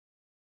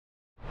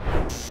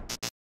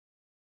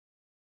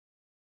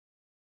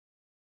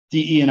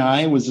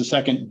DE&I was the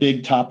second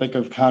big topic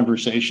of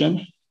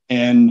conversation.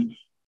 And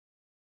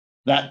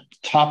that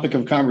topic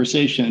of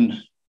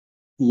conversation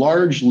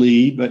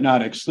largely, but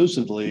not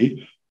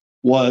exclusively,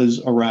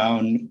 was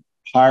around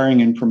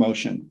hiring and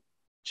promotion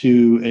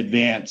to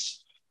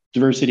advance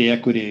diversity,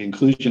 equity,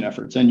 inclusion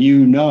efforts. And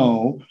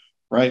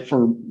right,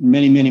 for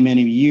many, many,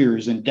 many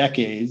years and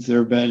decades, there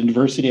have been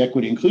diversity,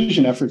 equity,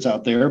 inclusion efforts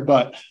out there,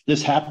 but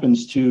this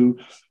happens to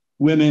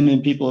women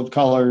and people of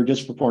color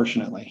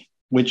disproportionately,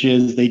 which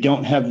is they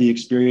don't have the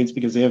experience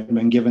because they haven't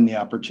been given the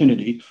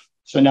opportunity.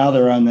 So now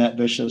they're on that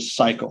vicious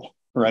cycle,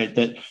 right?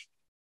 That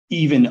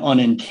even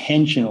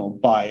unintentional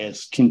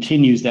bias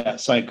continues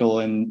that cycle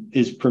and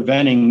is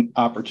preventing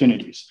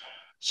opportunities.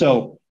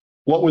 So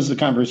what was the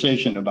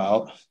conversation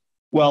about?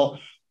 Well,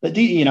 the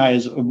DE&I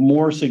is of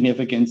more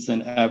significance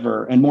than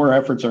ever, and more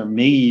efforts are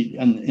made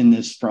in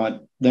this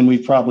front than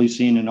we've probably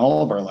seen in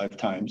all of our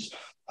lifetimes,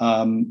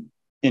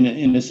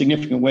 in a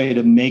significant way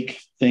to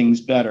make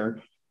things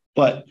better.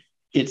 But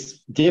it's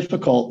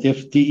difficult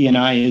if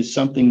DE&I is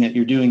something that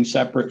you're doing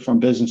separate from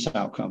business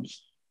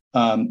outcomes.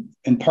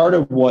 And part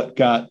of what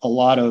got a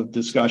lot of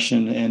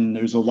discussion, and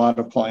there's a lot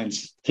of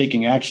clients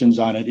taking actions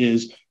on it,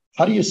 is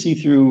how do you see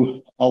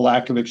through a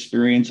lack of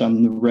experience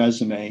on the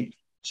resume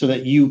so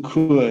that you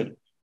could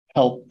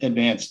help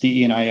advance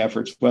DE&I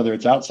efforts, whether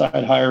it's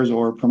outside hires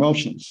or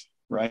promotions,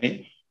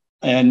 right?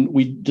 And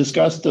we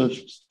discussed the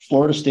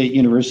Florida State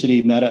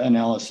University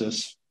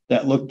meta-analysis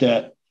that looked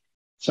at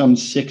some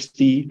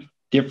 60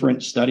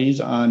 different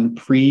studies on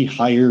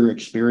pre-hire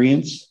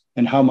experience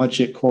and how much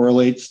it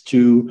correlates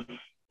to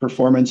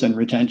performance and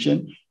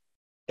retention.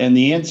 And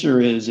the answer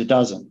is it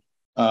doesn't.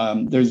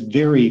 There's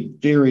very,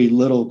 very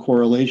little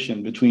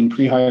correlation between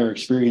pre-hire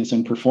experience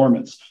and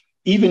performance.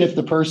 Even if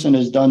the person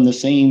has done the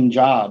same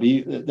job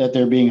that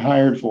they're being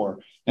hired for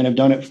and have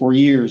done it for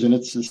years and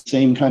it's the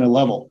same kind of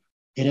level,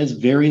 it has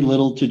very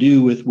little to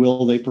do with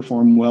will they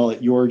perform well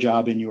at your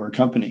job in your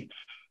company.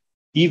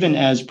 Even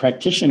as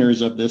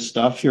practitioners of this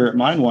stuff here at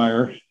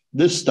MindWire,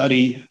 this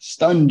study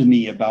stunned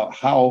me about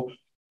how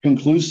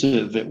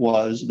conclusive it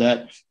was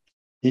that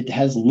it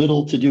has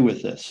little to do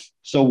with this.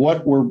 So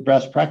what were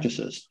best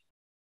practices?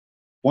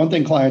 One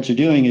thing clients are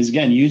doing is,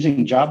 again,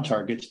 using job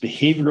targets,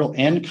 behavioral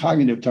and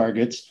cognitive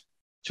targets,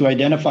 to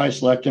identify,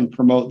 select, and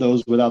promote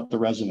those without the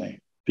resume,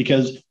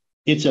 because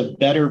it's a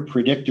better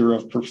predictor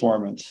of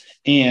performance.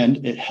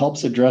 And it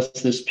helps address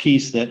this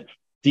piece that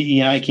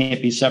DE&I can't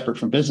be separate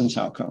from business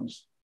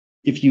outcomes.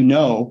 If you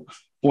know,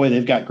 boy,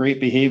 they've got great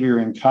behavior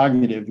and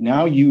cognitive,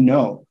 now you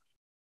know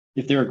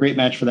if they're a great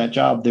match for that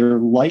job, they're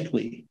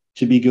likely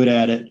to be good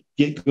at it,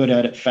 get good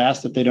at it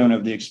fast if they don't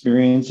have the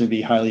experience, and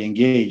be highly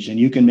engaged. And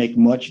you can make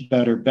much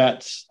better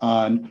bets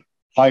on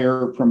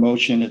hire,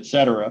 promotion, et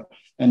cetera,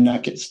 and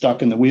not get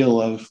stuck in the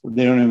wheel of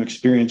they don't have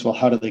experience. Well,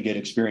 how do they get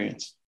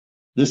experience?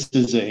 This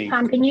is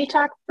Tom, can you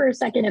talk for a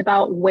second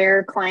about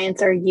where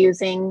clients are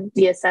using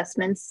the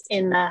assessments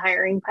in the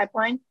hiring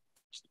pipeline?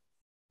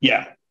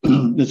 Yeah,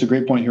 that's a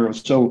great point, Hero.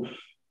 So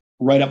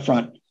right up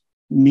front,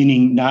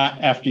 meaning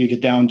not after you get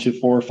down to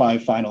 4 or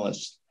 5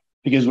 finalists,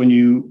 because when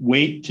you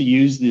wait to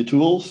use the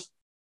tools,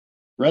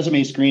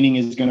 resume screening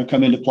is going to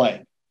come into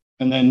play.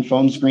 And then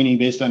phone screening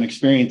based on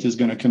experience is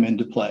going to come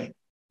into play.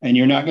 And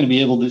you're not going to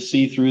be able to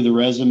see through the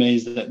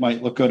resumes that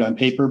might look good on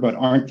paper, but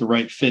aren't the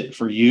right fit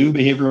for you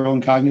behavioral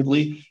and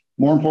cognitively.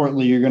 More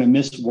importantly, you're going to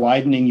miss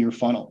widening your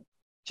funnel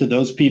to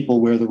those people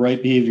where the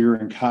right behavior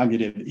and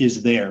cognitive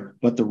is there,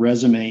 but the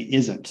resume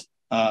isn't.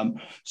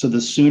 So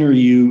the sooner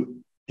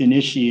you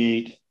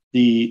initiate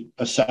the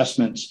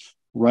assessments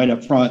right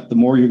up front, the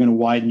more you're going to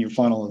widen your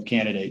funnel of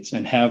candidates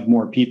and have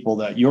more people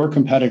that your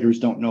competitors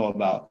don't know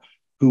about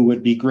who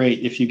would be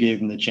great if you gave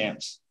them the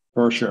chance,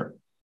 for sure.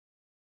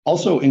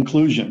 Also,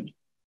 inclusion,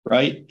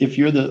 right? If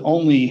you're the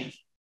only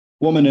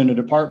woman in a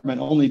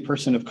department, only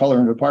person of color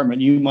in a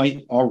department, you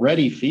might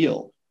already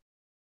feel,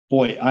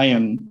 boy, I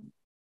am,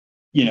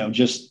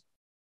 just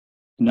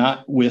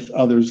not with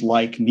others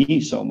like me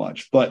so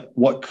much. But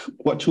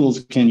what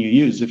tools can you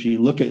use? If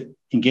you look at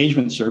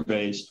engagement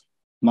surveys,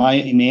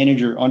 my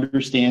manager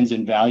understands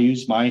and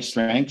values my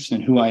strengths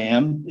and who I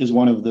am is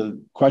one of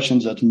the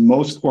questions that's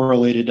most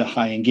correlated to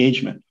high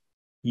engagement.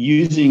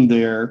 Using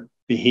their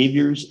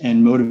behaviors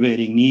and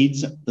motivating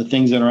needs, the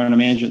things that are on a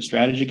management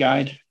strategy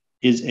guide,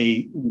 is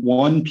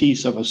one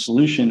piece of a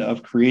solution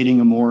of creating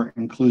a more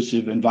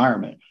inclusive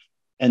environment.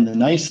 And the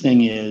nice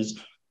thing is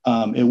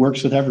it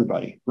works with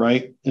everybody,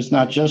 right? It's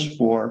not just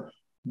for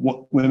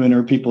women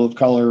or people of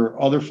color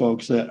or other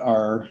folks that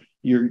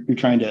you're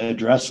trying to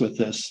address with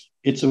this.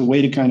 It's a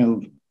way to kind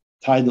of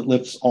tide that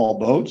lifts all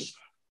boats.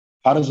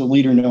 How does a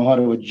leader know how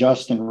to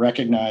adjust and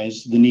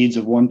recognize the needs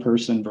of one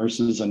person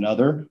versus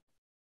another?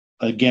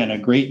 Again, a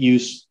great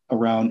use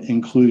around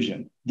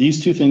inclusion.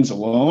 These two things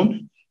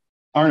alone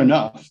aren't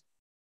enough,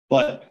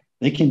 but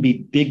they can be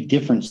big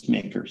difference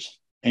makers.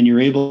 And you're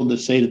able to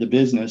say to the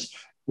business,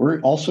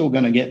 we're also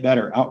going to get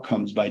better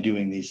outcomes by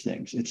doing these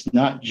things. It's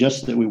not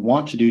just that we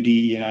want to do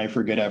DE&I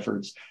for good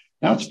efforts.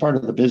 Now it's part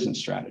of the business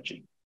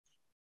strategy.